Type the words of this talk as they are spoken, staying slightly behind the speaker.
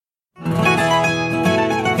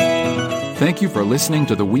Thank you for listening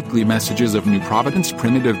to the weekly messages of New Providence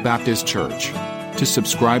Primitive Baptist Church. To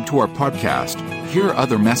subscribe to our podcast, hear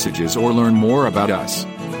other messages, or learn more about us,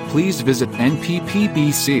 please visit nppbc.com.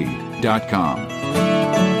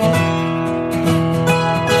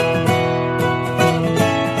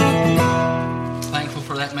 Thankful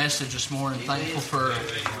for that message this morning. Thankful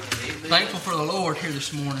for the Lord here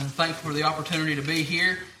this morning. Thankful for the opportunity to be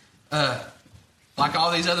here. Like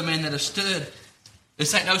all these other men that have stood,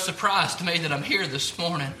 this ain't no surprise to me that I'm here this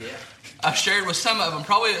morning. I've shared with some of them.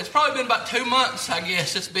 It's probably been about 2 months, I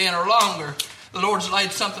guess it's been, or longer. The Lord's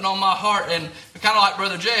laid something on my heart, and kind of like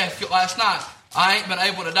Brother Jeff last night, I ain't been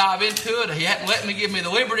able to dive into it. He hadn't let me give me the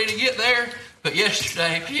liberty to get there, but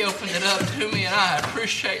yesterday He opened it up to me, and I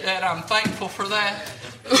appreciate that. I'm thankful for that.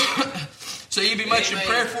 So you be much in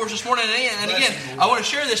prayer for us this morning. And again, I want to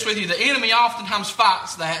share this with you. The enemy oftentimes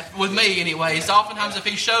fights that, with me anyways. Oftentimes if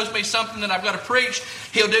he shows me something that I've got to preach,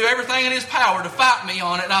 he'll do everything in his power to fight me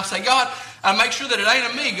on it. And I say, God, I make sure that it ain't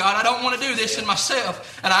of me, God. I don't want to do this in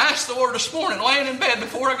myself. And I asked the Lord this morning, laying in bed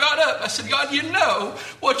before I got up, I said, God, you know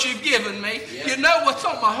what you've given me. You know what's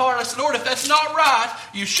on my heart. I said, Lord, if that's not right,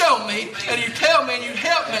 you show me and you tell me and you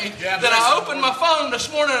help me. Then I opened my phone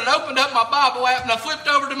this morning and opened up my Bible app and I flipped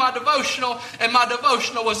over to my devotional, and my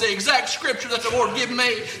devotional was the exact scripture that the Lord gave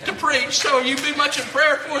me to preach. So you be much in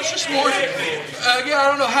prayer for us this morning. Again, I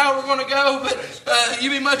don't know how we're going to go, but you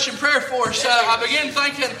be much in prayer for us. I began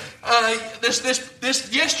thinking, this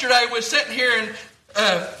yesterday was sitting here and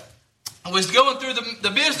I was going through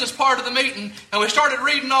the business part of the meeting, and we started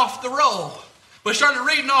reading off the roll. We started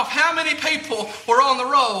reading off how many people were on the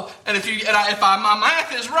roll, and if my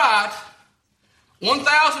math is right,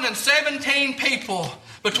 1,017 people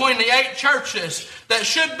between the 8 churches that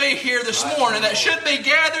should be here this morning, that should be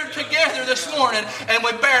gathered together this morning, and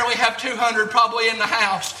we barely have 200 probably in the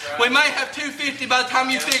house. We may have 250 by the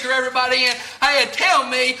time you figure everybody in. Hey, tell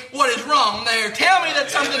me what is wrong there. Tell me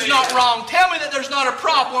that something's not wrong. Tell me that there's not a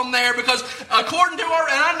problem there, because according to our,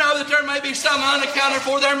 and I know that there may be some unaccounted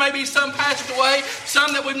for, there may be some passed away,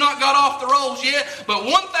 some that we've not got off the rolls yet, but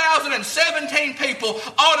 1,017 people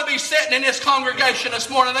ought to be sitting in this congregation this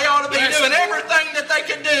morning. They ought to be doing everything that they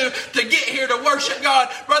can do to get here to worship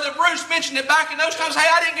God. Brother Bruce mentioned it back in those times. Hey,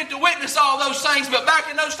 I didn't get to witness all those things, but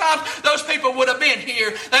back in those times, those people would have been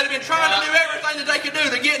here. They'd have been trying to do everything that they could do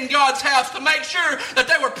to get in God's house, to make sure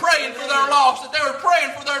that they were praying for their lost, that they were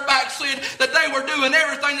praying for their backslid, that they were doing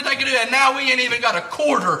everything that they could do. And now we ain't even got a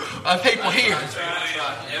quarter of people here.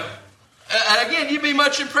 And again, you be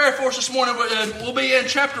much in prayer for us this morning. We'll be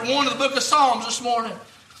in chapter 1 of the book of Psalms this morning.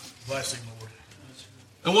 Bless him, Lord.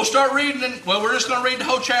 And we'll start reading, we're just going to read the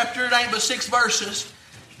whole chapter. It ain't but 6 verses.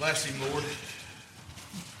 Bless him, Lord.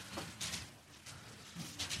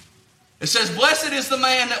 It says, Blessed is the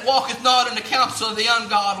man that walketh not in the counsel of the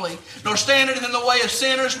ungodly, nor standeth in the way of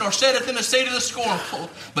sinners, nor sitteth in the seat of the scornful.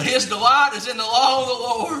 But his delight is in the law of the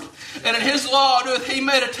Lord, and in his law doeth he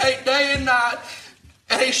meditate day and night.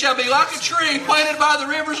 And he shall be like a tree planted by the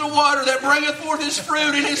rivers of water, that bringeth forth his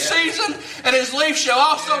fruit in his season, and his leaf shall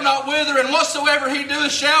also not wither, and whatsoever he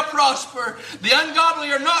doeth shall prosper. The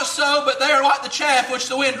ungodly are not so, but they are like the chaff which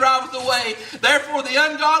the wind driveth away. Therefore the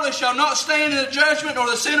ungodly shall not stand in the judgment,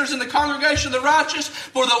 nor the sinners in the congregation of the righteous.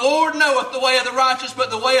 For the Lord knoweth the way of the righteous,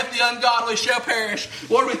 but the way of the ungodly shall perish.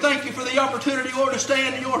 Lord, we thank you for the opportunity, Lord, to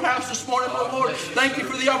stand in your house this morning, Lord. Thank you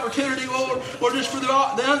for the opportunity, Lord. Lord, just for the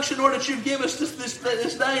unction, Lord, that you give us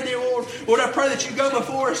this day, dear Lord. Lord, I pray that you go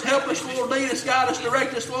before us. Help us, Lord. Lead us, guide us,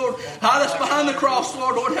 direct us, Lord. Hide us behind the cross,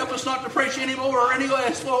 Lord. Lord, help us not to preach any more or any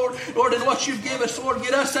less, Lord. Lord, in what you've given us, Lord,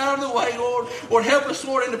 get us out of the way, Lord. Lord, help us,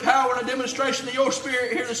 Lord, in the power and the demonstration of your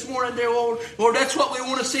Spirit here this morning, dear Lord. Lord, that's what we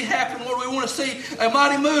want to see happen, Lord. We want to see a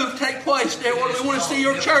mighty move take place, dear Lord. We want to see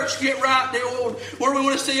your church get right, dear Lord. Lord, we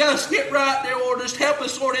want to see us get right, dear Lord. Just help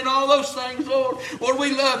us, Lord, in all those things, Lord. Lord,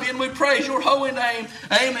 we love you and we praise your holy name.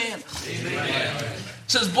 Amen. Amen.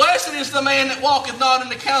 It says, Blessed is the man that walketh not in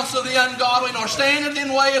the counsel of the ungodly, nor standeth in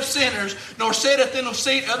the way of sinners, nor sitteth in the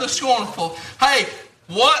seat of the scornful. Hey,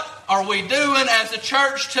 what are we doing as a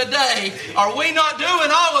church today? Are we not doing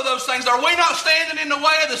all of those things? Are we not standing in the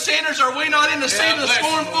way of the sinners? Are we not in the seat of the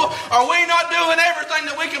scornful? Are we not doing everything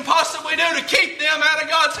that we can possibly do to keep them out of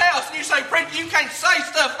God's house? And you say, preacher, you can't say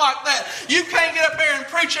stuff like that. You can't get up there and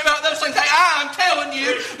preach about those things. Hey, I'm telling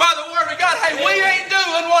you by the word of God, hey, we ain't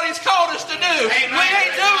doing what he's called us to do. We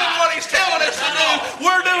ain't doing what he's telling us to do.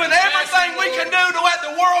 We're doing everything we can do to let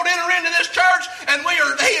the world enter into this church, and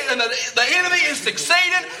the enemy is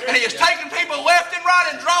succeeding, and he is taking people left and right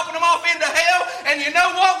and dropping them off into hell. And you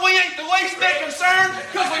know what? We ain't the least bit concerned,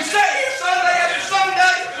 because we sit here Sunday after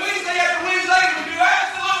Sunday, Wednesday after Wednesday, and we do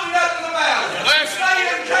absolutely nothing about it. We stay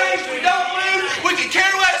in cage, we don't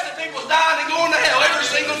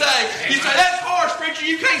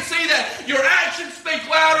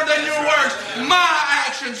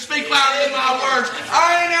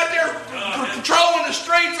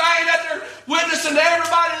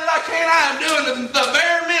I'm doing the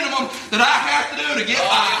bare minimum that I have to do to get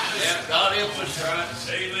by. God help us.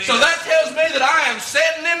 So that tells me that I am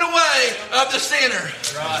sitting in the way of the sinner.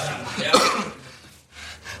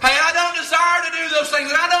 Hey, I don't desire to do those things,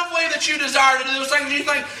 and I don't believe that you desire to do those things. You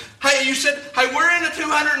think, hey, you said, hey, we're in the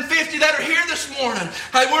 250 that are here this morning.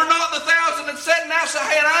 Hey, we're not the 1,000 that's sitting outside.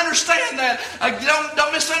 Hey, and I understand that. Don't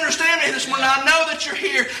misunderstand me this morning. I know that you're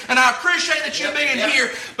here, and I appreciate that you being here.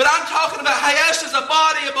 But I'm talking about, hey, us as a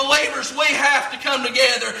body of believers, we have to come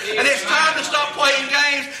together. And it's time to stop playing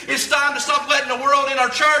games. It's time to stop letting the world in our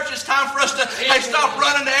church. It's time for us to, hey, stop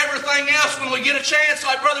running to everything else when we get a chance.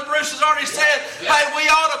 Like Brother Bruce has already said, hey, we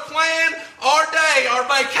ought to plan our day, our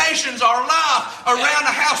vacations, our life around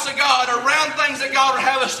the house of God, around things that God would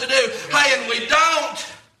have us to do. Hey, and we don't.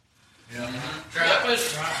 Help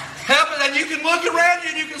us. And you can look around you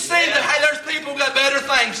and you can see that, hey, there's people got better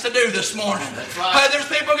things to do this morning. Hey, there's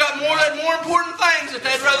people got more important things that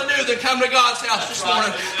they'd rather do than come to God's house this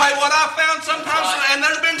morning. Hey, what I found sometimes, and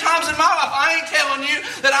there's been times in my life, I ain't telling you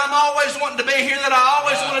that I'm always wanting to be here, that I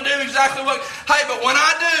always want to do exactly what, hey, but when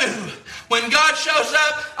I do, when God shows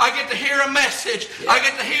up, I get to hear a message. I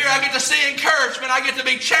get to see encouragement. I get to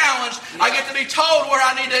be challenged. I get to be told where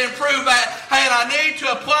I need to improve at. Hey, and I need to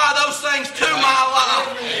apply those things to my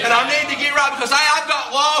life. And I need to get right because, hey, I've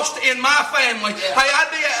got lost in my family. Hey,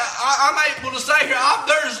 I'm able to say here,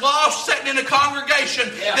 there's lost sitting in a congregation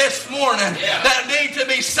this morning that need to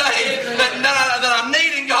be saved. That I'm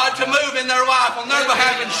needing God to move in their life on their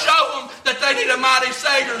behalf and show them that they need a mighty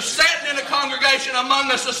Savior sitting in a congregation among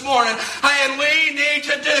us this morning. Hey, and we need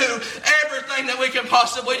to do everything that we can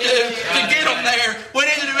possibly do to get them there. We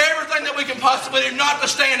need to do everything that we can possibly do not to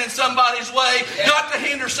stand in somebody's way, not to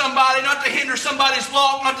hinder somebody, not to hinder somebody's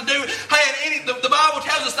walk, not to do. Hey, the Bible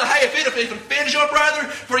tells us that, hey, if it offends your brother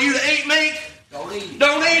for you to eat meat, don't eat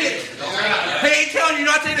it. He ain't telling you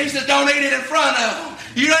not to eat it. He says don't eat it in front of them.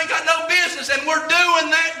 You ain't got no business, and we're doing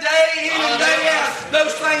that day in and day out.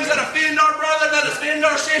 Those things that offend our brother, that offend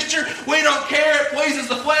our sister, we don't care. It pleases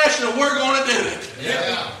the flesh, and we're going to do it.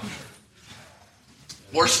 Yeah.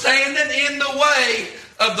 We're standing in the way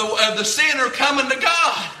of the sinner coming to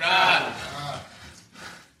God. Right.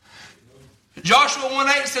 Joshua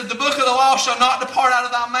 1:8 says, the book of the law shall not depart out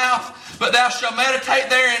of thy mouth, but thou shalt meditate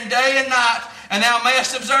therein day and night, and thou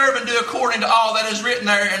mayest observe and do according to all that is written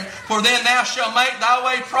therein. For then thou shalt make thy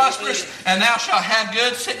way prosperous, and thou shalt have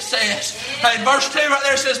good success. Hey, verse 2 right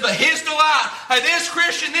there says, but his delight. Hey, this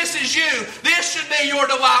Christian, this is you. This should be your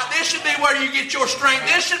delight. This should be where you get your strength.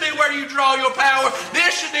 This should be where you draw your power.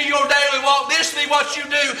 This should be your daily walk. This should be what you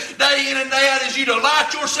do day in and day out, as you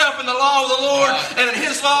delight yourself in the law of the Lord, and in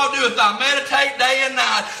his law doeth thou meditate day and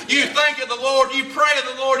night. You think of the Lord, you pray of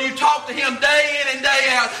the Lord, you talk to him day in and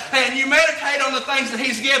day out, and you meditate on the things that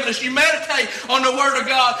he's given us. You meditate on the Word of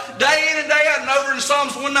God day in and day out. And over in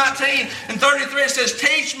Psalms 119 and 33 it says,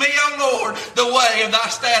 teach me, O Lord, the way of thy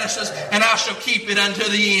statutes, and I shall keep it unto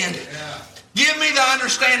the end. Give me the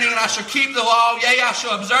understanding, and I shall keep the law. Yea, I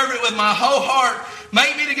shall observe it with my whole heart.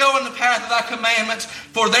 Make me to go in the path of thy commandments,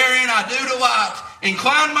 for therein I do delight.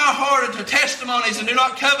 Incline my heart unto testimonies, and do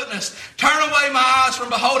not covetousness. Turn away my eyes from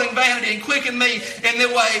beholding vanity, and quicken me in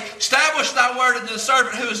the way. Establish thy word unto the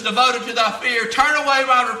servant who is devoted to thy fear. Turn away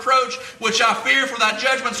my reproach, which I fear, for thy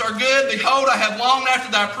judgments are good. Behold, I have longed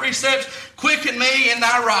after thy precepts. Quicken me in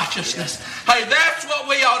thy righteousness. Hey, that's what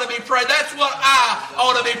we ought to be praying. That's what I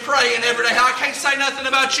ought to be praying every day. I can't say nothing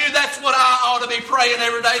about you. That's what I ought to be praying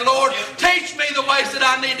every day. Lord, teach me the ways that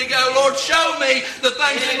I need to go. Lord, show me the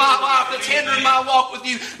things in my life that's hindering my walk with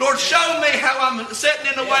you. Lord, show me how I'm sitting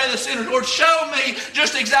in the way of the sinner. Lord, show me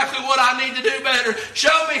just exactly what I need to do better.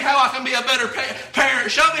 Show me how I can be a better parent.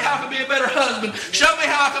 Show me how I can be a better husband. Show me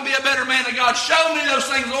how I can be a better man of God. Show me those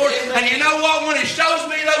things, Lord. And you know what? When he shows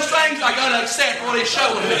me those things, I got to accept what he's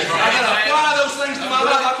showing me. I got to apply those things to my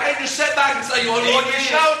life. I can't just sit back and say, well, Lord, you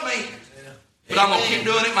showed me, but I'm going to keep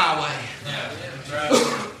doing it my way.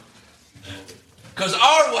 Because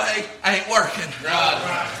our way ain't working.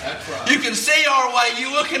 You can see our way.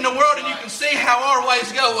 You look in the world and you can see how our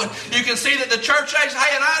way's going. You can see that the church age,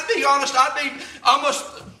 hey, and I'd be honest, I'd be almost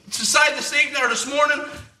to say this evening or this morning,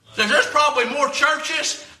 that there's probably more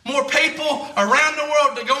churches, more people around the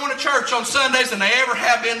world that go into church on Sundays than they ever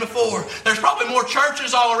have been before. There's probably more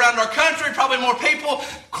churches all around our country, probably more people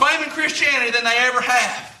claiming Christianity than they ever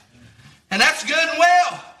have. And that's good and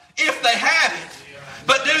well, if they have it.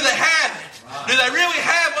 But do they have it? Do they really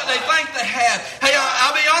have what they think they have? Hey,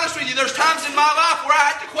 I'll be honest with you. you, there's times in my life where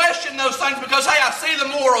I have to question those things because, hey, I see the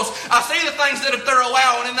morals. I see the things that they're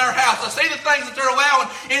allowing in their house. I see the things that they're allowing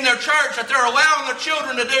in their church, that they're allowing their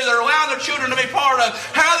children to do. They're allowing their children to be part of.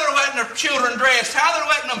 How they're letting their children dress. How they're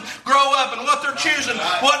letting them grow up and what they're choosing,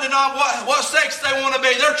 what sex they want to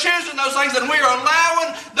be. They're choosing those things, and we are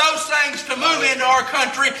allowing those things to move into our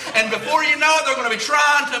country. And before you know it, they're going to be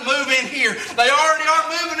trying to move in here. They already are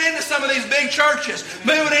moving into some of these big churches,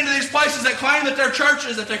 moving into these places that claim that they're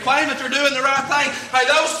churches, that they claim that they're doing the right thing. Hey,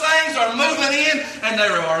 those things are moving in, and they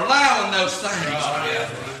are allowing those things.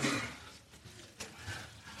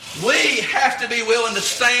 We have to be willing to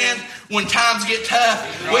stand when times get tough.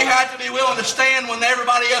 We have to be willing to stand when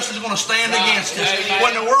everybody else is going to stand against us.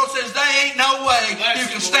 When the world says there ain't no way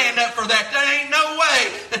you can stand up for that. There ain't no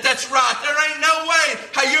way that's right. There ain't no way.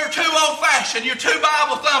 Hey, you're too old-fashioned. You're too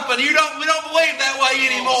Bible-thumping. We don't believe that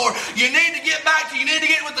way anymore. You need to get back to, you need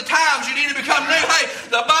to get with the times. You need to become new. Hey,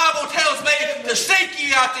 the Bible tells me to seek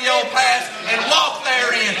ye out the old paths and walk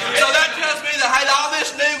therein. So that tells me that, hey, all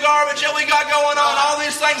this new garbage that we got going on, all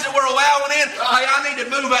these things that we're allowing in, hey, I need to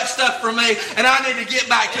move that stuff from me, and I need to get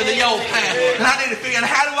back to the old path. And I need to figure out,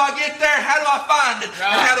 how do I get there? How do I find it?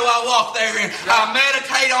 And how do I walk therein? I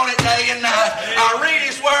meditate on it day and night. I read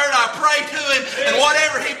His Word. I pray to Him. And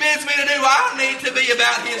whatever He bids me to do, I need to be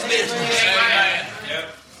about His business.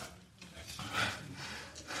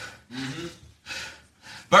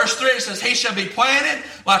 Verse 3, it says, He shall be planted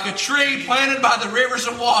like a tree planted by the rivers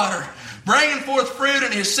of water, bringing forth fruit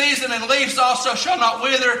in his season, and leaves also shall not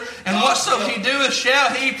wither, and whatsoever he doeth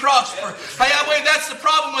shall he prosper. Hey, I believe that's the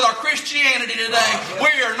problem with our Christianity today.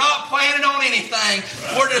 We are not planted on anything.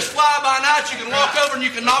 We're just fly by night. You can walk over and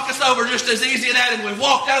you can knock us over just as easy as that. And we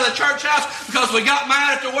walked out of the church house because we got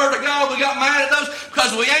mad at the Word of God. We got mad at those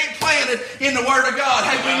because we ain't planted in the Word of God.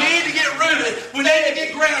 Hey, we need to get rooted. We need to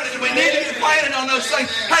get grounded. And we need to get planted on those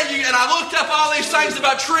things. Hey, and I looked up all these things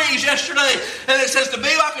about trees yesterday, and it says to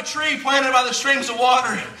be like a tree planted by the streams of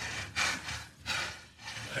water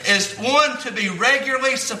is one to be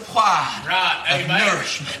regularly supplied of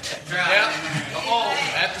nourishment.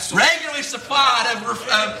 Regularly supplied of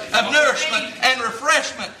nourishment and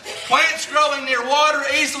refreshment. Plants growing near water,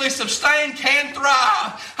 easily sustained, can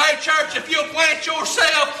thrive. Hey, church, if you'll plant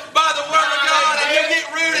yourself by the Word of God and you get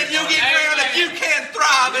rooted, you get grounded, you can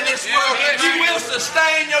thrive in this world. You will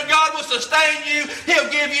sustain. God will sustain you. He'll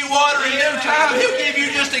give you water in due time. He'll give you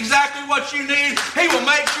just exactly what you need. He will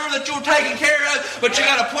make sure that you're taken care of, but you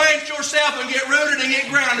got to plant yourself and get rooted and get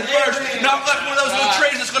grounded first. Not like one of those little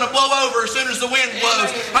trees that's going to blow over as soon as the wind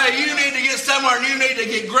blows. Hey, you need to get somewhere and you need to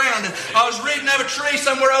get grounded. I was reading of a tree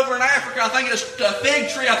somewhere over in Africa. I think it's a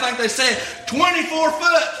fig tree. I think they said 24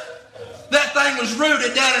 foot. That thing was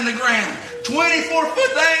rooted down in the ground. 24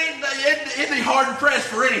 foot. It'd be hard to press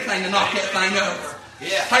for anything to knock that thing over.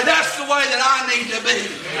 Yeah. Hey, that's the way that I need to be.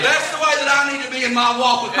 That's the way that I need to be in my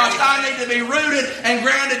walk with Christ. I need to be rooted and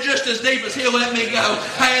grounded just as deep as He'll let me go.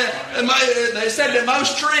 Hey, they said that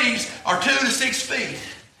most trees are 2 to 6 feet.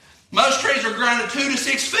 Most trees are grounded 2 to 6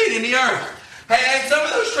 feet in the earth. Hey, and some of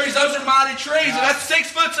those trees, those are mighty trees. And that's 6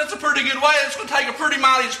 foot, so that's a pretty good way. It's going to take a pretty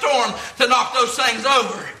mighty storm to knock those things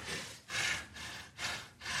over.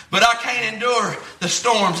 But I can't endure the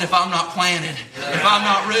storms if I'm not planted, if I'm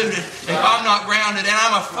not rooted, if I'm not grounded. And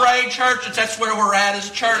I'm afraid, church, that's where we're at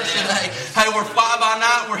as a church today. Hey, we're fly by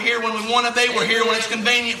night. We're here when we want to be. We're here when it's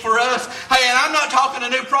convenient for us. Hey, and I'm not talking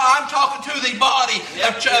to I'm talking to the body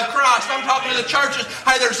of Christ. I'm talking to the churches.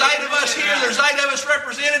 Hey, there's 8 of us here. There's 8 of us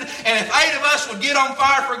represented. And if 8 of us would get on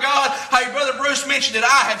fire for God, hey, Brother Bruce mentioned that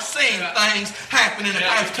I have seen things happen in the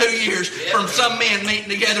past 2 years from some men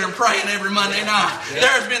meeting together and praying every Monday night.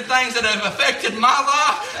 There has been things that have affected my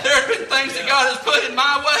life. There have been things that God has put in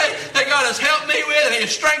my way, that God has helped me with, and He has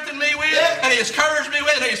strengthened me with, and He has encouraged me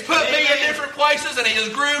with, and He has put me in different places, and He has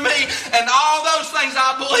grew me. And all those things,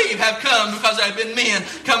 I believe, have come because there have been men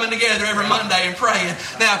coming together every Monday and praying.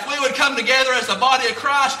 Now, if we would come together as the body of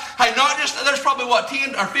Christ, hey, not just, there's probably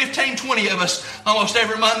 10 or 15, 20 of us almost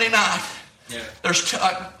every Monday night. Yeah. There's,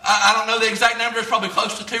 I don't know the exact number. There's probably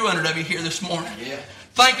close to 200 of you here this morning. Yeah.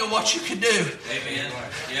 Think of what you could do. Amen.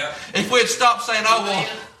 Yeah. If we'd stop saying, "Oh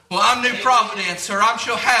well, I'm New Providence," or "I'm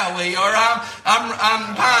Shohawi," or "I'm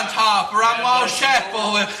Pine Top," or "I'm Lost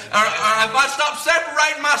Chapel," or if I stop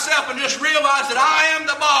separating myself and just realize that I am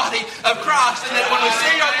the body of Christ, and that when we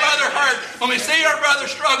see our brother hurt, when we see our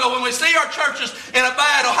brother struggle, when we see our churches in a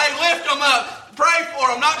battle, hey, lift them up. Pray for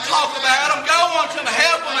them, not talk about them. Go on to them,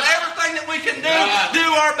 help them, and everything that we can do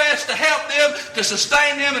our best to help them, to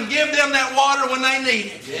sustain them, and give them that water when they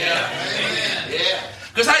need it. Yeah. Yeah.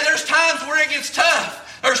 Because, hey, there's times where it gets tough.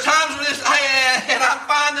 There's times when and I'm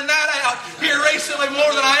finding that out here recently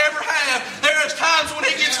more than I ever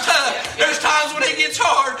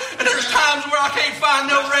hard, and there's times where I can't find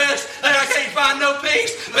no rest, and I can't find no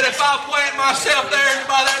peace. But if I'll plant myself there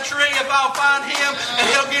by that tree, if I'll find Him, and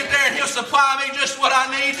He'll get there and He'll supply me just what I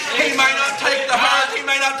need. He may not take the hurt, He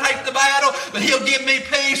may not take the battle, but He'll give me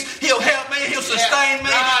peace. He'll help me. He'll sustain me.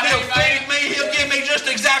 He'll feed me. He'll give me just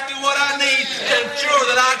exactly what I need to ensure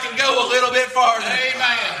that I can go a little bit farther.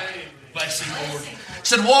 Amen. Bless you, Lord.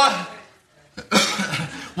 Said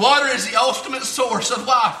water is the ultimate source of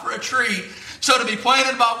life for a tree. So to be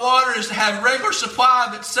planted by water is to have regular supply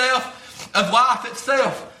of life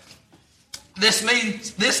itself. This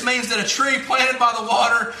means that a tree planted by the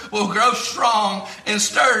water will grow strong and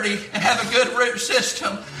sturdy and have a good root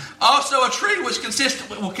system. Also, a tree will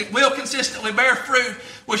consistently bear fruit,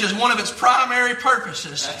 which is one of its primary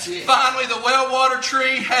purposes. Finally, the well-watered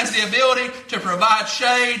tree has the ability to provide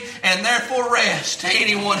shade and therefore rest to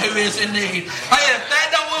anyone who is in need. Hey, if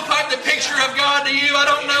that don't look like the picture of God to you, I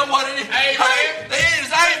don't know what it is. Hey, it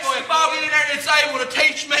is able. If I'll get in there, it's able to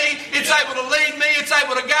teach me. It's able to lead me. It's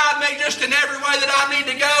able to guide me just in every way that I need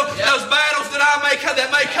to go. Those battles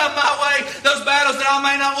that may come my way, those battles that I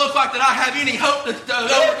may not look like that I have any hope to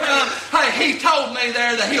overcome. Hey, He told me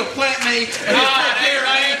there that He'll plant me and He'll take care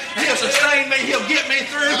of me and He'll sustain me. He'll get me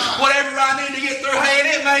through whatever I need to get through. Hey, and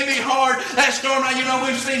it may be hard. That storm,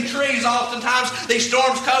 we've seen trees oftentimes. These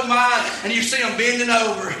storms come by and you see them bending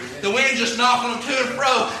over. The wind just knocking them to and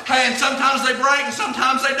fro. Hey, and sometimes they break and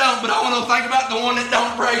sometimes they don't. But I want to think about the one that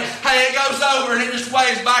don't break. Hey, it goes over and it just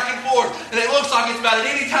waves back and forth. And it looks like it's about at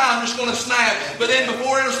any time just going to snap. But then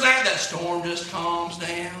before it'll snap, that storm just calms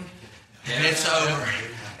down and it's over.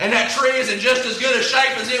 And that tree is in just as good a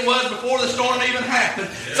shape as it was before the storm even happened.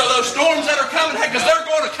 So those storms that are coming, because they're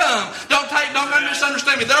going to come. Don't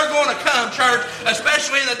misunderstand me. They're going to come, church.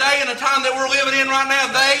 Especially in the day and the time that we're living in right now,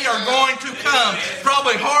 they are going to come.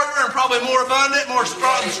 Probably harder and probably more abundant, more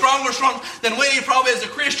stronger than we probably as a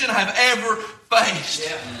Christian have ever faced.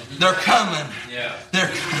 They're coming.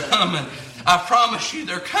 They're coming. I promise you,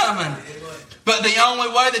 they're coming. But the only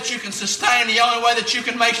way that you can sustain, the only way that you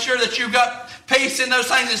can make sure that you've got peace in those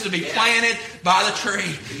things is to be planted by the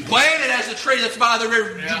tree. Planted as a tree that's by the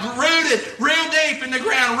river. Rooted real deep in the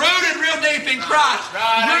ground. Rooted real deep in Christ.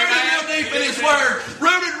 Rooted real deep in His Word.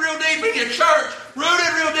 Rooted real deep in your church.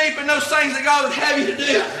 Rooted real deep in those things that God would have you to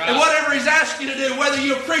do. And whatever He's asking you to do, whether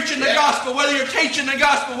you're preaching the gospel, whether you're teaching the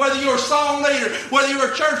gospel, whether you're a song leader, whether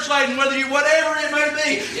you're a church lady, whatever it may be,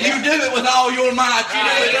 you do it with all your might. You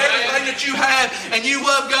do it with everything that you have. And you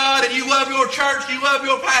love God, and you love your church, you love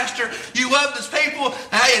your pastor, you love His people.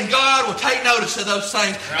 Hey, and God will take notice of those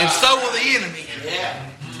things. And so will the enemy.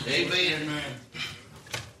 Amen.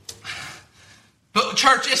 But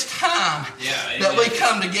church, it's time that we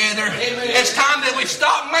come together. It's time that we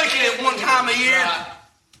stop making it one time a year.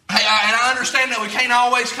 Hey, and I understand that we can't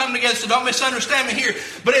always come together, so don't misunderstand me here.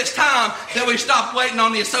 But it's time that we stop waiting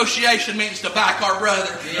on the association meetings to back our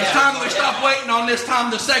brother. It's time that we stop waiting on this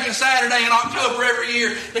time, the second Saturday in October every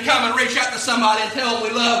year, to come and reach out to somebody and tell them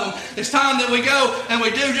we love them. It's time that we go and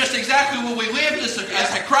we do just exactly what we lived as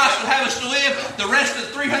Christ would have us to live the rest of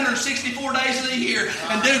the 364 days of the year.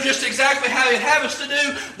 And do just exactly how He'd have us to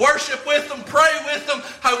do. Worship with them, pray with them.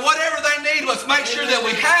 Hey, whatever they need, let's make sure that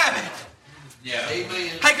we have it. Hey,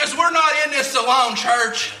 because we're not in this alone,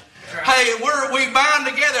 church. Hey, we bind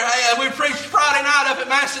together. Hey, we preached Friday night up at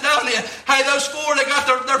Macedonia. Hey, those four that got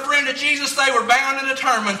their friend to Jesus, they were bound and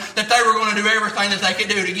determined that they were going to do everything that they could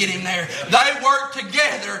do to get Him there. They worked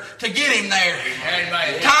together to get Him there.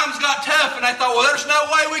 Times got tough, and they thought, well, there's no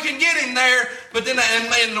way we can get Him there. But then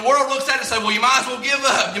and the world looks at it and says, well, you might as well give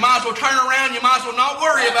up. You might as well turn around. You might as well not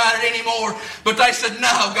worry about it anymore. But they said,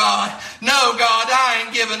 no, God, I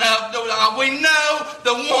ain't giving up. We know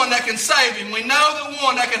the one that can save him. We know the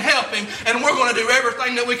one that can help him. And we're going to do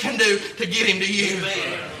everything that we can do to get him to you.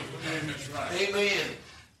 Amen.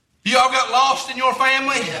 You all got lost in your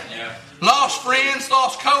family? Yeah. Lost friends,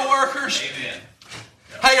 lost co-workers? Amen.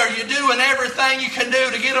 Hey, are you doing everything you can do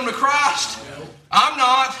to get them to Christ? I'm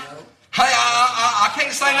not. Hey, I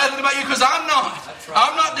can't say nothing about you because I'm not.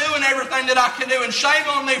 I'm not doing everything that I can do, and shame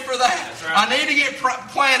on me for that. I need to get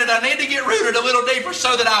planted. I need to get rooted a little deeper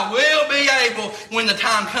so that I will be able, when the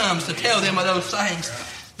time comes, to tell them of those things.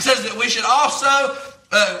 It says that we should also,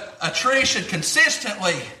 a tree should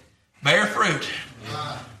consistently bear fruit.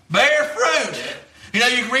 Bear fruit. You know,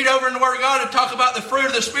 you can read over in the Word of God and talk about the fruit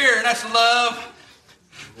of the Spirit, and that's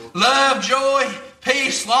love, joy,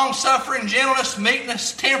 peace, long-suffering, gentleness,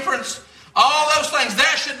 meekness, temperance. All those things,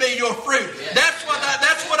 that should be your fruit. That's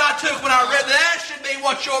what I took when I read that. That should be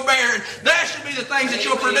what you're bearing. That should be the things that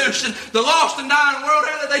you're producing. The lost and dying world,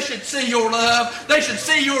 they should see your love. They should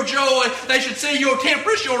see your joy. They should see your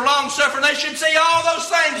temperance, your long-suffering. They should see all those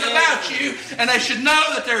things about you. And they should know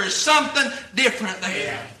that there is something different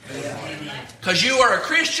there. Because you are a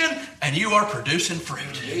Christian and you are producing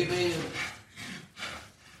fruit. Amen.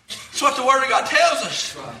 That's what the Word of God tells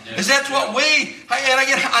us. Is that's what we, and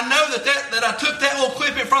again, I know that I took that little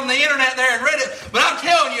clip from the internet there and read it, but I'm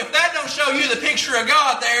telling you, if that don't show you the picture of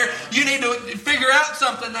God there, you need to figure out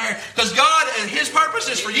something there. Because God, His purpose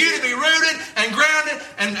is for you to be rooted and grounded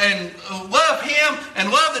and love Him and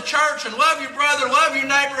love the church and love your brother, love your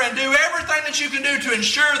neighbor, and do everything that you can do to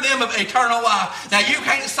ensure them of eternal life. Now, you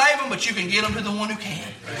can't save them, but you can get them to the one who can.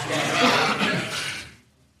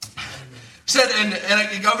 Said,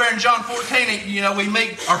 and over there in John 14, we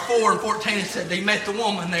meet, or 4 and 14, it said they met the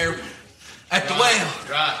woman there at the well.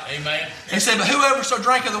 Right, amen. He said, but whoever shall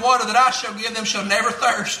drink of the water that I shall give them shall never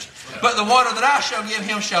thirst. But the water that I shall give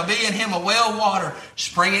him shall be in him a well of water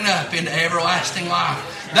springing up into everlasting life.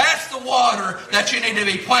 That's the water that you need to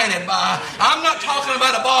be planted by. I'm not talking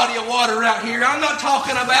about a body of water out here. I'm not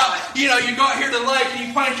talking about, you go out here to the lake and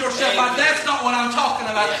you plant yourself by. That's not what I'm talking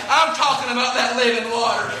about. I'm talking about that living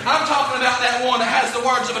water. I'm talking about that one that has the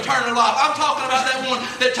words of eternal life. I'm talking about that one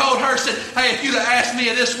that told her, said, hey, if you'd have asked me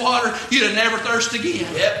of this water, you'd have never thirst again.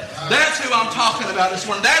 That's who I'm talking about this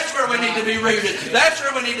one. That's where we need to be rooted. That's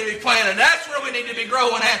where we need to be planted. That's where we need to be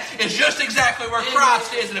growing at. It's just exactly where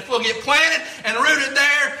Christ is. And if we'll get planted and rooted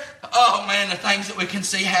there, oh man, the things that we can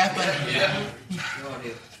see happen.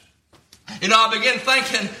 I began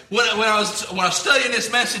thinking when I was studying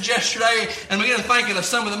this message yesterday, and began thinking of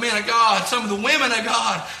some of the men of God, some of the women of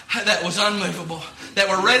God that was unmovable, that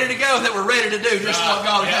were ready to go, that were ready to do just what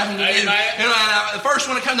God was having to do. The first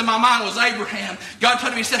one that came to my mind was Abraham. God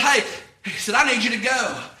told me, He said, I need you to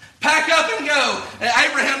go. Pack up and go. And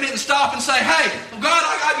Abraham didn't stop and say, hey, God,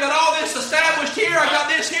 I've got all this established here. I've got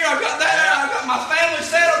this here. I've got that. I've got my family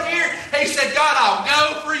settled here. He said, God, I'll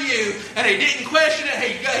go for you. And he didn't question it.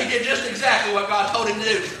 He did just exactly what God told him to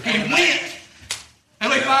do. He went.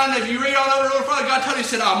 And we find that if you read on over a little further, God told him, He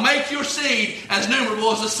said, I'll make your seed as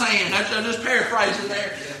numerable as the sand. I'm just paraphrasing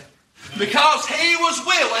there. Because he was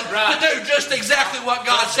willing to do just exactly what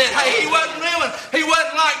God said. Hey, he wasn't willing. He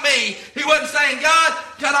wasn't like me. He wasn't saying, God,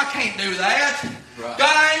 I can't do that. God,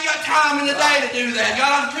 I ain't got time in the day to do that.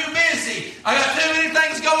 God, I'm too busy. I got too many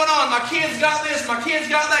things going on. My kids got this. My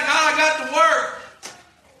kids got that. God, I got to work.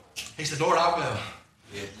 He said, Lord, I'll go.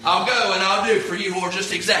 I'll go and I'll do for you, Lord,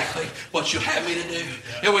 just exactly what you have me to do.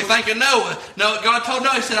 And we think of Noah. God told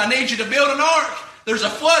Noah, He said, I need you to build an ark. There's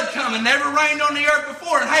a flood coming, never rained on the earth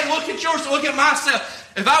before. And hey, look at yours, look at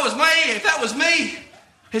myself. If that was me,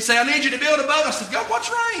 He'd say, I need you to build a boat. I said, God, what's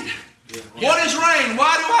rain? What is rain?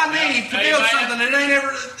 Why do I need to build something that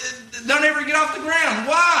don't ever get off the ground?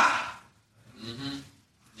 Why?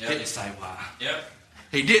 He didn't say why.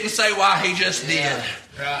 He didn't say why, he just did.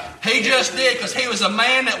 He just did, because he was a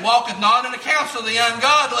man that walketh not in the counsel of the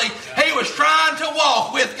ungodly. He was trying to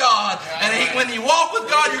walk with God. And when you walk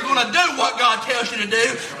with God, you're going to do what God tells you to do,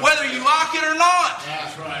 whether you like it or not.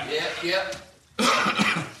 That's right.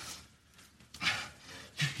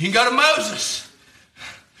 You can go to Moses.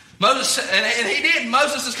 Moses, and he did.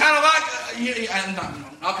 Moses is kind of like,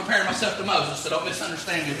 I'll compare myself to Moses, so don't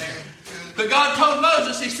misunderstand me there. But God told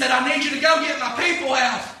Moses, He said, I need you to go get my people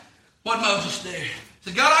out. What did Moses do? He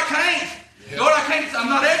said, God, I can't. Lord, I can't. I'm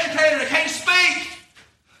not educated. I can't speak.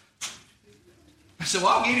 I said,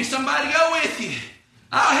 well, I'll give you somebody to go with you.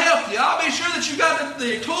 I'll help you. I'll be sure that you got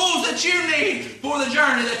the tools that you need for the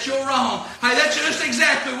journey that you're on. Hey, that's just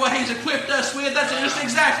exactly what He's equipped us with. That's just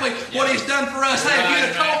exactly what He's done for us. Hey, if you'd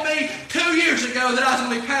have told me 2 years ago that I was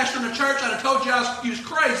going to be pastoring a church, I'd have told you you was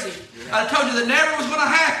crazy. I'd have told you that never was going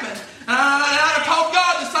to happen. And I'd have told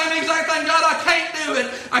God the same exact thing. God, I can't do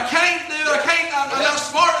it. I can't do it. I'm not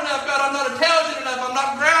smart enough, God. I'm not intelligent enough. I'm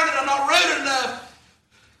not grounded. I'm not rooted enough.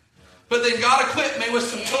 But then God equipped me with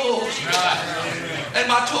some tools. And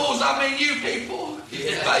by tools, I mean you people.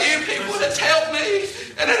 By you people that's helped me,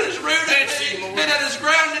 and that has rooted me, and that has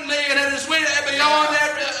grounded me, and that has went up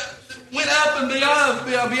and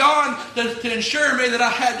beyond to ensure me that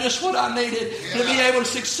I had just what I needed to be able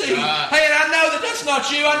to succeed. Hey, and I know that that's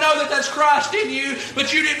not you. I know that that's Christ in you,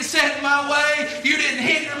 but you didn't set in my way. You didn't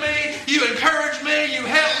hinder me. You encouraged me. You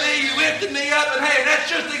helped me. You lifted me up. And hey,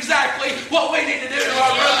 that's just exactly what we need to do to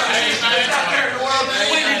our brothers and sisters out there in the world.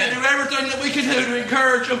 We need to do everything that we can do to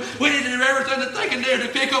encourage them. We need to do everything that they can do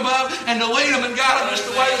to pick them up and to lead them and guide them just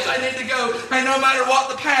the way that they need to go. Hey, no matter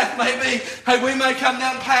what the path may be, hey, we may come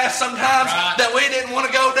down paths sometimes sometimes that we didn't want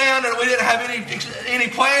to go down and we didn't have any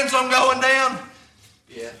plans on going down.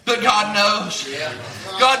 Yeah. But God knows. Yeah.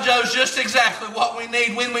 God knows just exactly what we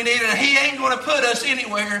need, when we need it. And He ain't going to put us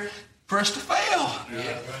anywhere for us to fail.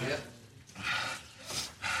 Yeah. Yeah.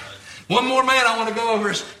 One more man I want to go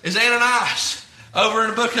over is Ananias. Over in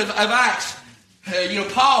the book of Acts.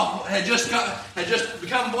 Paul had just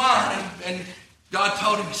become blind, and God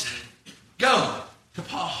told him, He said, go to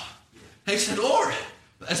Paul. He said, Lord,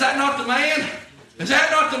 is that not the man? Is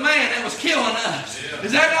that not the man that was killing us?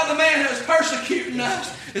 Is that not the man that was persecuting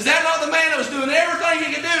us? Is that not the man that was doing everything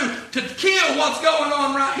he could do to kill what's going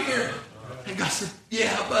on right here? And God said,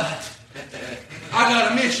 yeah, but I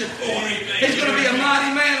got a mission for him. He's going to be a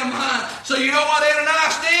mighty man of mine. So you know what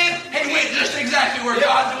Ananias did? He went just exactly where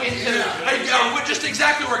God went to. He went just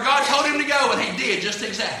exactly where God told him to go, and he did just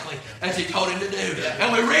exactly as He told him to do.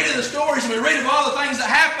 And we read of the stories, and we read of all the things that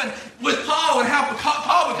happened with Paul and how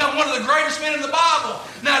Paul became one of the greatest men in the Bible.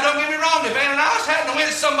 Now, don't get me wrong. If Ananias hadn't went,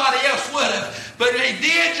 somebody else would have. But he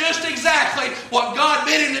did just exactly what God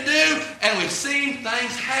bid him to do, and we've seen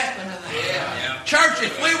things happen to that. Yeah. Church,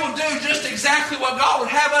 if we will do just exactly what God would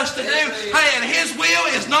have us to do, hey, and His will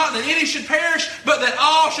is not that any should perish, but that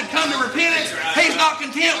all should come to repentance. He's not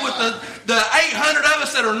content with the 800 of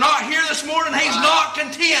us that are not here this morning. He's not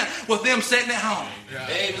content with them sitting at home.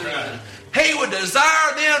 Amen. He would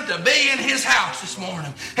desire them to be in His house this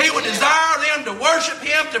morning. He would desire them to worship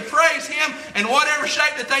Him, to praise Him in whatever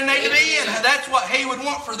shape that they need to be in. That's what He would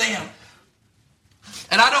want for them.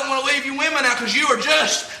 And I don't want to leave you women out, because you are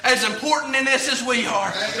just as important in this as we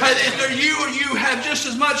are. You have just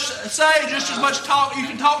as much say, just as much talk. You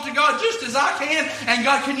can talk to God just as I can, and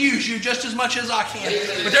God can use you just as much as I can.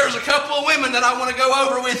 But there's a couple of women that I want to go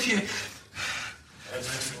over with you.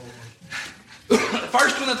 The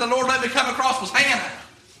first one that the Lord let me come across was Hannah.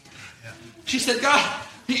 She said, God,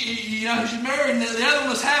 she's married, and the other one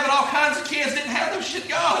was having all kinds of kids, didn't have them. She said,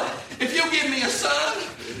 God, if you'll give me a son,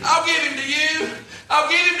 I'll give him to you. I'll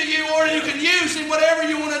give him to you, Lord, you can use him, whatever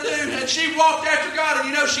you want to do. And she walked after God,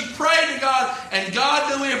 and she prayed to God, and God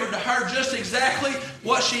delivered to her just exactly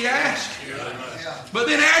what she asked. But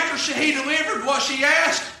then after He delivered what she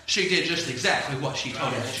asked, she did just exactly what she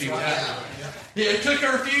told him she would do. It took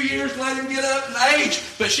her a few years to let him get up in age,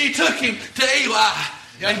 but she took him to Eli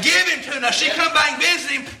and give him to him. Now, she come back and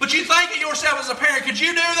visit him, but you think of yourself as a parent, could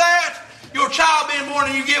you do that? Your child being born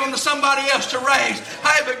and you give him to somebody else to raise.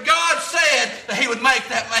 Hey, but God said that He would make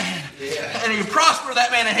that man. And He would prosper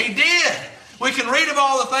that man, and He did. We can read of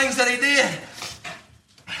all the things that He did.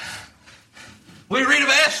 We read of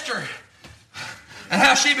Esther and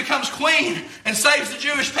how she becomes queen and saves the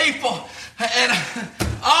Jewish people. And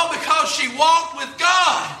all because she walked with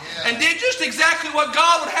God and did just exactly what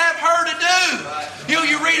God would have her to do.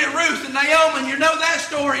 You read of Ruth and Naomi, and you know that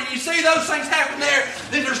story, and you see those things happen there.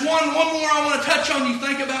 Then there's one more I want to touch on. You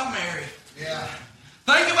think about Mary. Yeah.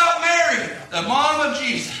 Think about Mary, the mom of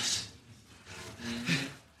Jesus.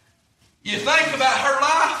 You think about her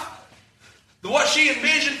life, what she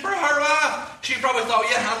envisioned for her life. She probably thought,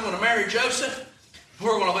 I'm going to marry Joseph.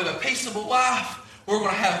 We're going to live a peaceable life. We're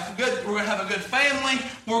going to have a good family.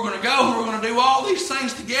 We're going to do all these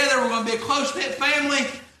things together. We're going to be a close-knit family.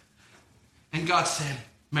 And God said,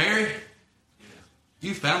 Mary,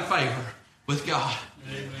 you found favor with God.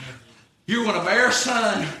 Amen. You're going to bear a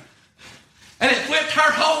son. And it flipped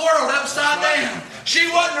her whole world upside down. She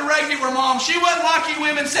wasn't a regular mom. She wasn't like you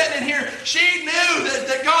women sitting in here. She knew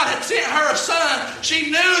that God had sent her a son. She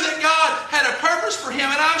knew that God had a purpose for him.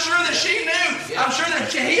 And I'm sure that she knew. I'm sure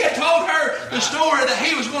that He had told her the story that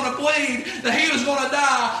He was going to bleed, that He was going to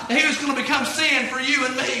die, that He was going to become sin for you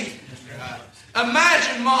and me.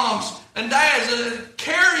 Imagine moms and dads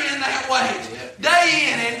carrying that weight day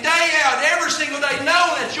in and day out, every single day,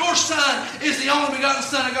 knowing that your son is the only begotten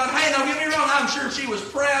Son of God. Hey, don't get me wrong, I'm sure she was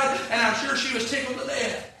proud, and I'm sure she was tickled to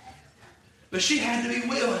death. But she had to be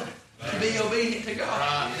willing to be obedient to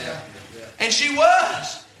God. And she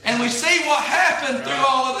was. And we see what happened through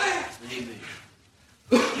all of that.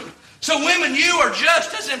 So women, you are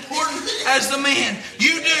just as important as the men.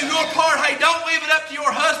 You do your part. Hey, don't leave it up to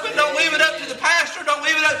your husband. Don't leave it up to the pastor. Don't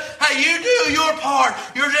leave it up. Hey, you do your part.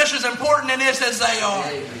 You're just as important in this as they are.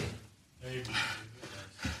 Amen.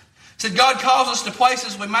 Said God calls us to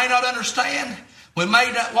places we may not understand. We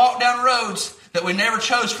may walk down roads that we never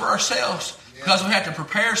chose for ourselves because we have to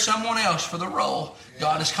prepare someone else for the role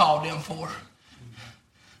God has called them for.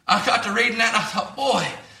 I got to reading that and I thought, boy,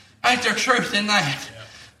 ain't there truth in that?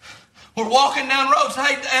 We're walking down roads,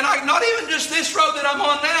 hey, and not even just this road that I'm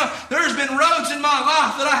on now. There's been roads in my my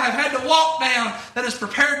life that I have had to walk down that has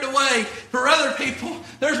prepared the way for other people.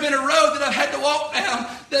 There's been a road that I've had to walk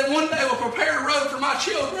down that one day will prepare a road for my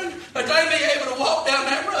children, that they be able to walk down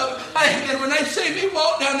that road. And when they see me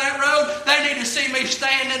walk down that road, they need to see me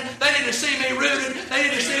standing. They need to see me rooted. They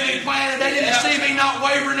need to see me planted. They need to see me not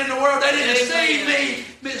wavering in the world. They need to see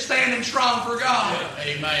me standing strong for God.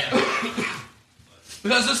 Amen.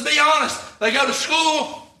 Because let's be honest, they go to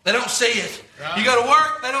school, they don't see it. Right. You go to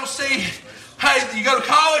work, they don't see it. Hey, you go to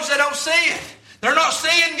college, they don't see it. They're not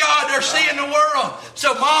seeing God, they're seeing the world.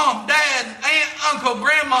 So mom, dad, aunt, uncle,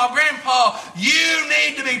 grandma, grandpa, you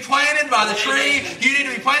need to be planted by the tree. You need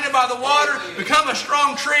to be planted by the water. Become a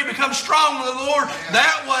strong tree. Become strong with the Lord.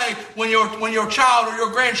 That way, when your child or your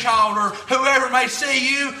grandchild or whoever may see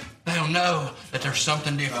you, they'll know that there's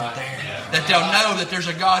something different there. That they'll know that there's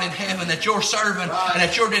a God in heaven that you're serving and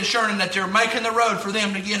that you're ensuring that you're making the road for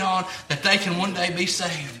them to get on, that they can one day be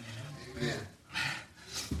saved. Amen.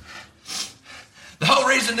 The whole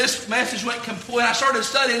reason this message went when I started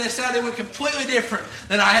studying this out, it went completely different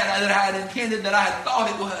than I had intended, that I had thought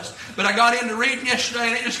it was. But I got into reading yesterday,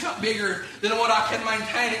 and it just got bigger than what I could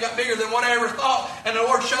maintain. It got bigger than what I ever thought, and the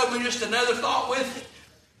Lord showed me just another thought with it.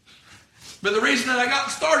 But the reason that I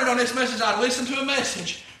got started on this message, I listened to a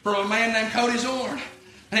message from a man named Cody Zorn,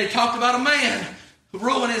 and he talked about a man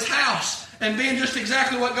ruling his house and being just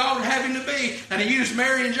exactly what God would have him to be. And he used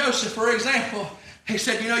Mary and Joseph for example. He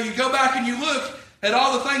said, you go back and you look at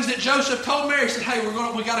all the things that Joseph told Mary. He said, hey,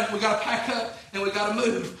 we got to pack up and we got to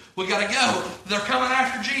move. We got to go. They're coming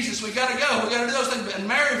after Jesus. We got to go. We got to do those things. And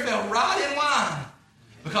Mary fell right in line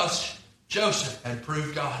because Joseph had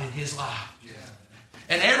proved God in his life.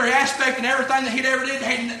 And every aspect and everything that he'd ever did,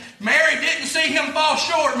 Mary didn't see him fall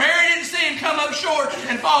short. Mary didn't see him come up short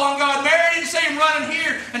and fall on God. Mary didn't see him running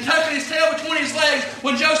here and tucking his tail between his legs.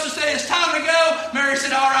 When Joseph said, it's time to go, Mary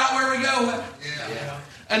said, all right, where are we going? Yeah.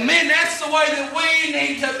 And men, that's the way that we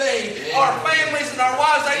need to be. Yeah. Our families and our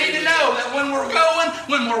wives, they need to know that when we're going,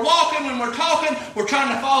 when we're walking, when we're talking, we're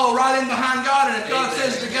trying to follow right in behind God. And if God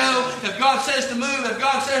says to go, if God says to move, if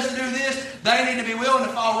God says to do this, they need to be willing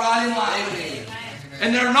to fall right in line with Him.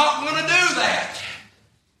 And they're not going to do that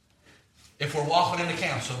if we're walking in the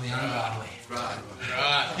counsel of the ungodly. Right.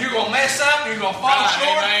 You're going to mess up, you're going to fall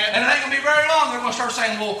short, and it ain't going to be very long. They're going to start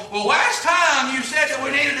saying, well, last time you said that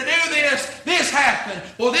we needed to do this happened.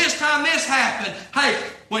 Well, this time this happened. Hey,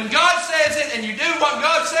 when God says it and you do what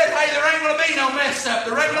God said, hey, there ain't going to be no mess up.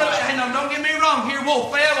 There ain't going to be, hey, no, don't get me wrong. Here we'll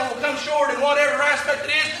fail and we'll come short in whatever aspect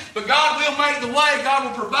it is, but God will make the way. God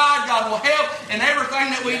will provide. God will help in everything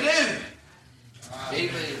that we do.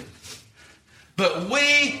 Amen. But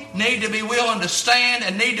we need to be willing to stand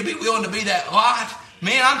and need to be willing to be that light.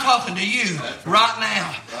 Man, I'm talking to you right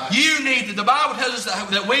now. You need to, the Bible tells us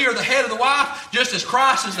that we are the head of the wife just as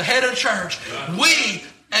Christ is the head of the church. We,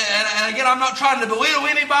 and again, I'm not trying to belittle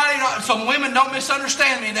anybody. Some women don't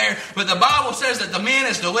misunderstand me there. But the Bible says that the men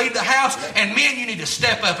is to lead the house. And men, you need to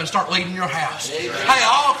step up and start leading your house. Amen. Hey,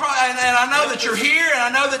 and I know that you're here. And I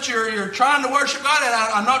know that you're trying to worship God. And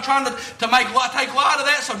I'm not trying to take light of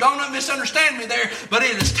that. So don't misunderstand me there. But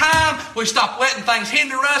it is time we stop letting things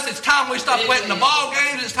hinder us. It's time we stop letting the ball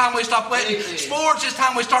games. It's time we stop letting sports. It's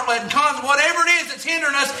time we start letting cons. Whatever it is that's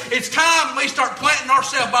hindering us, it's time we start planting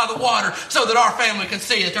ourselves by the water so that our family can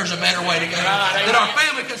see that there's a better way to go. That our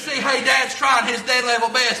family can see, hey, Dad's trying his dead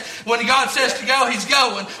level best. When God says to go, he's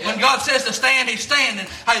going. When God says to stand, he's standing.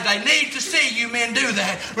 Hey, they need to see you men do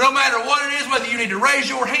that. No matter what it is, whether you need to raise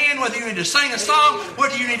your hand, whether you need to sing a song,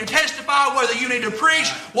 whether you need to testify, whether you need to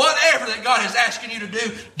preach, whatever that God is asking you to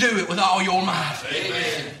do it with all your might.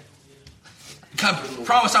 Amen.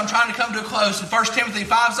 Promise I'm trying to come to a close. In 1 Timothy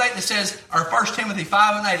 5:8 it says, or 1 Timothy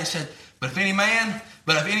 5:8 it said, But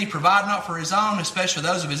if any provide not for his own, especially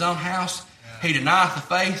those of his own house, he denieth the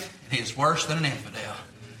faith, and he is worse than an infidel.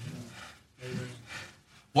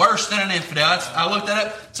 Worse than an infidel. I looked that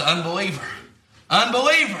up. It's an unbeliever.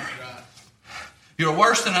 Unbeliever. You're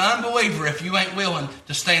worse than an unbeliever if you ain't willing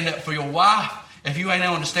to stand up for your wife, if you ain't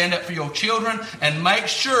willing to stand up for your children, and make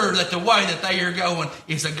sure that the way that they are going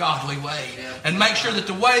is a godly way. And make sure that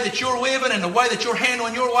the way that you're living and the way that you're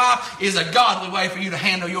handling your life is a godly way for you to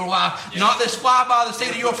handle your life. Not this fly by the seat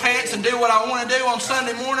of your pants and do what I want to do on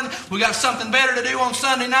Sunday morning. We got something better to do on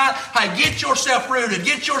Sunday night. Hey, get yourself rooted,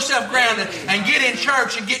 get yourself grounded, and get in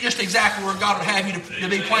church and get just exactly where God would have you to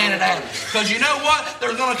be planted at. Because you know what?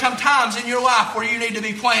 There's going to come times in your life where you need to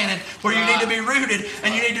be planted, where you need to be rooted,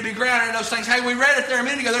 and you need to be grounded in those things. Hey, we read it there a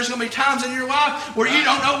minute ago. There's going to be times in your life where you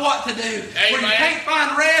don't know what to do. Amen. Where you can't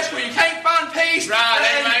find rest, where you can't find peace.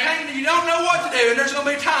 And you don't know what to do. And there's going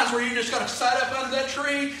to be times where you just got to sit up under that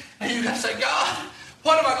tree and you got to say, God,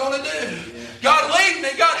 what am I going to do? God,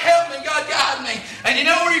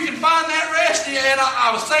 man,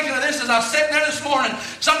 I was thinking of this as I was sitting there this morning.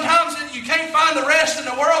 Sometimes you can't find the rest in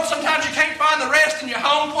the world. Sometimes you can't find the rest in your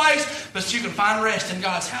home place. But you can find rest in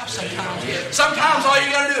God's house sometimes. Sometimes all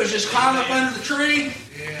you got to do is just climb up under the tree.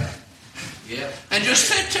 And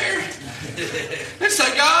just sit there and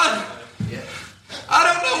say, God, I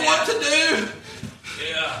don't know what to do.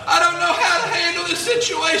 I don't know how to handle this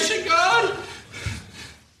situation, God.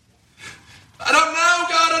 I don't know,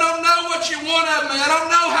 God. I don't know what you want of me. I don't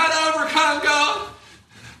know how to overcome, God.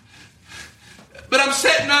 But I'm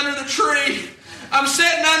sitting under the tree. I'm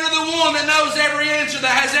sitting under the one that knows every answer,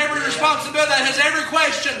 that has every responsibility, that has every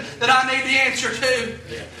question that I need the answer to.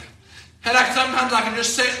 And sometimes I can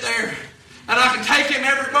just sit there. And I can take him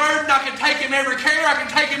every burden. I can take him every care. I can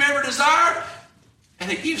take him every desire.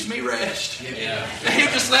 And it gives me rest. And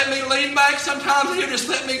he'll just let me lean back sometimes. And he'll just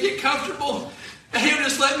let me get comfortable. And he'll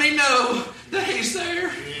just let me know that he's there.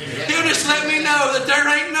 He'll just let me know that there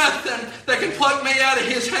ain't nothing that can pluck me out of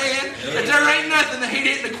his hand. That there ain't nothing that he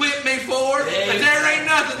didn't equip me for. That there ain't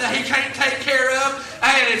nothing that he can't take care of.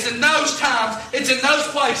 And it's in those times, it's in those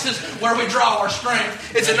places where we draw our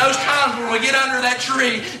strength. It's in those times where we get under that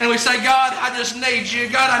tree and we say, God, I just need you.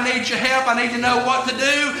 God, I need your help. I need to know what to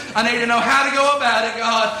do. I need to know how to go about it,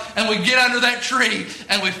 God. And we get under that tree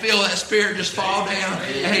and we feel that Spirit just fall down.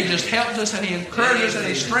 And he just helps us and he encourages and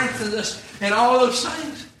he strengthens us and all those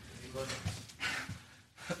things.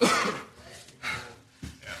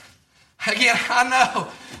 Again, I know.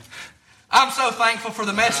 I'm so thankful for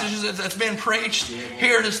the messages that's been preached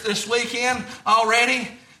here this weekend already.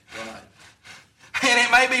 And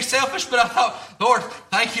it may be selfish, but I thought, Lord,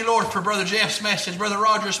 thank you, Lord, for Brother Jeff's message, Brother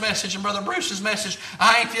Roger's message, and Brother Bruce's message.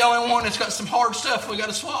 I ain't the only one that's got some hard stuff we got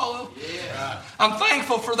to swallow. I'm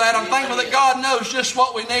thankful for that. I'm thankful that God knows just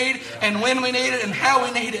what we need and when we need it and how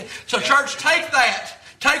we need it. So, church, take that.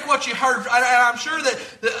 Take what you heard. I'm sure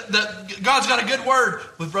that God's got a good word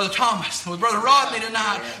with Brother Thomas and with Brother Rodney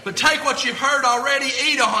tonight. But take what you've heard already,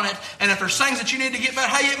 eat on it. And if there's things that you need to get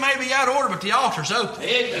back, hey, it may be out of order, but the altar's open.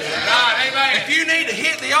 Amen. If you need to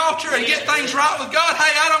hit the altar and get things right with God,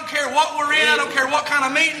 hey, I don't care what we're in. I don't care what kind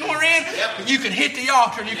of meeting we're in. You can hit the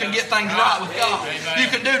altar and you can get things right with God. You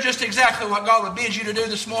can do just exactly what God would bid you to do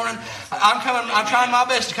this morning. I'm trying my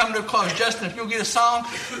best to come to a close. Justin, if you'll get a song,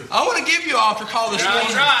 I want to give you an altar call this morning.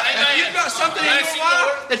 If you've got something in your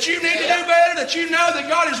life that you need to do better, that you know that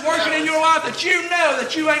God is working in your life, that you know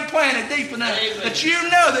that you ain't planted deep enough, that you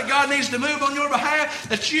know that God needs to move on your behalf,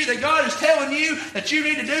 that God is telling you that you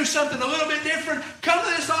need to do something a little bit different, come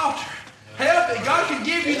to this altar. Help. God can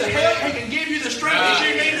give you the help. He can give you the strength that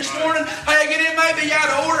you need this morning. Hey, again, it may be out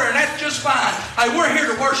of order, and that's just fine. Hey, we're here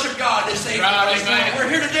to worship God this evening. We're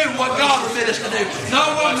here to do what God would fit us to do.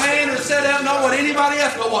 Not what man has set out, not what anybody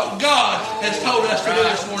else, but what God has told us to do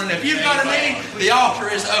this morning. If you've got a need, the altar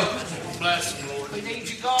is open. Bless you, Lord. We need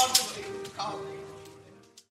you, God.